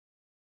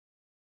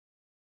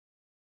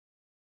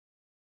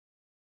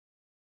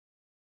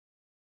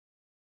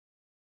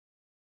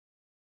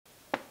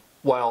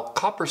While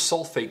copper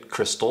sulfate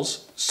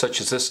crystals, such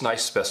as this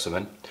nice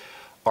specimen,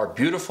 are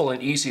beautiful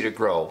and easy to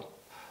grow,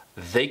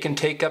 they can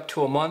take up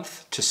to a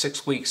month to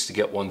 6 weeks to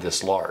get one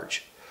this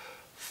large.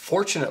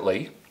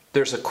 Fortunately,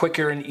 there's a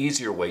quicker and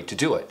easier way to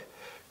do it,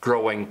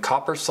 growing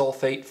copper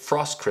sulfate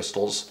frost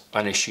crystals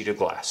on a sheet of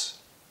glass.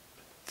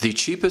 The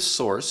cheapest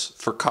source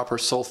for copper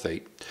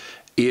sulfate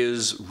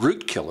is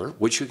root killer,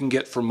 which you can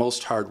get from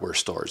most hardware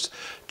stores.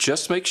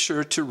 Just make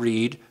sure to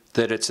read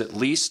that it's at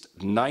least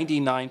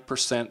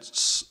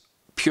 99%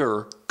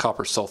 pure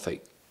copper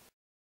sulfate.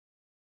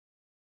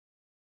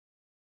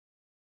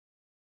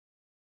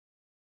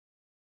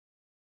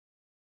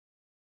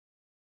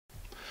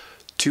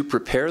 To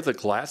prepare the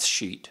glass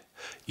sheet,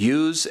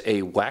 use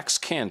a wax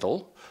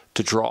candle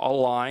to draw a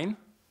line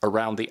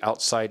around the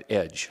outside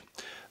edge.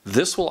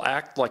 This will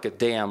act like a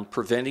dam,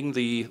 preventing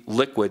the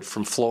liquid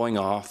from flowing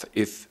off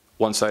if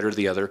one side or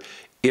the other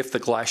if the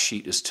glass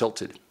sheet is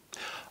tilted.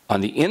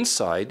 On the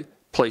inside,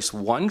 place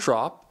 1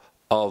 drop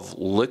of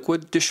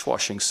liquid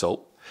dishwashing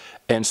soap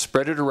and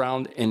spread it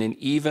around in an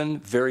even,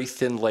 very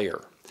thin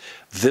layer.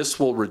 This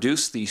will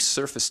reduce the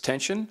surface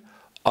tension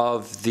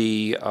of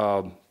the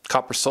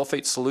copper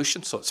sulfate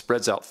solution so it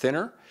spreads out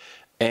thinner,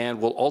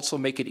 and will also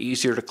make it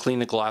easier to clean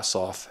the glass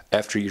off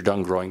after you're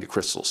done growing the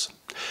crystals.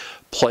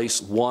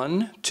 Place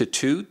 1 to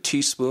 2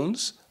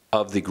 teaspoons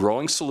of the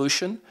growing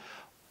solution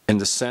in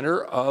the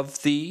center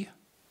of the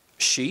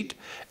sheet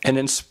and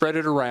then spread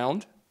it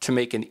around to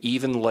make an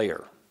even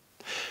layer.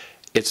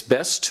 It's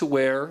best to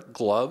wear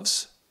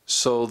gloves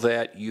so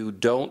that you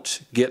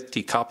don't get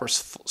the copper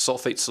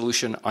sulfate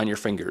solution on your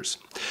fingers.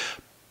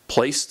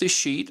 Place the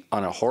sheet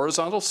on a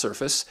horizontal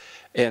surface,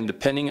 and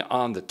depending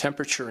on the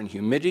temperature and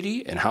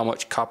humidity and how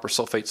much copper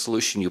sulfate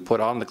solution you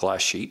put on the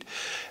glass sheet,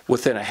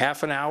 within a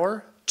half an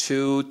hour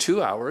to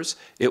 2 hours,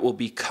 it will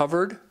be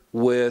covered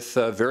with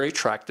very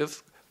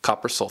attractive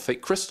copper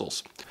sulfate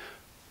crystals.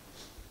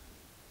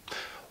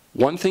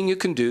 One thing you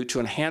can do to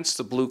enhance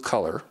the blue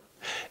color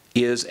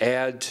is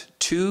add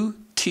 2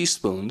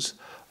 teaspoons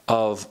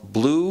of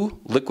blue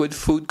liquid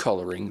food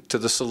coloring to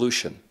the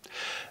solution.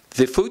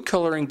 The food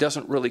coloring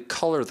doesn't really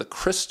color the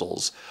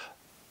crystals,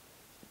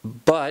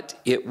 but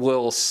it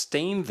will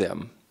stain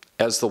them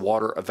as the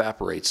water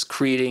evaporates,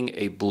 creating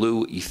a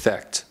blue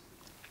effect.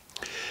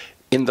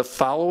 In the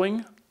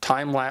following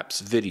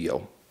time-lapse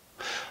video,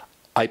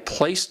 I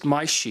placed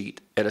my sheet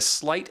at a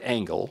slight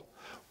angle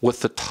with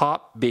the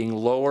top being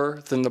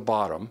lower than the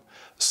bottom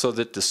so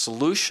that the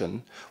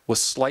solution was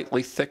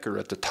slightly thicker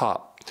at the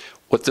top.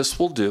 What this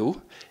will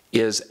do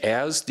is,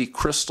 as the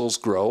crystals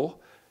grow,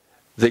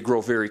 they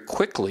grow very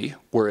quickly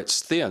where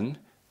it's thin.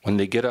 When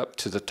they get up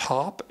to the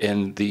top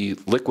and the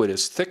liquid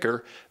is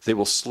thicker, they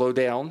will slow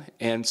down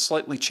and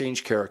slightly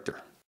change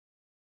character.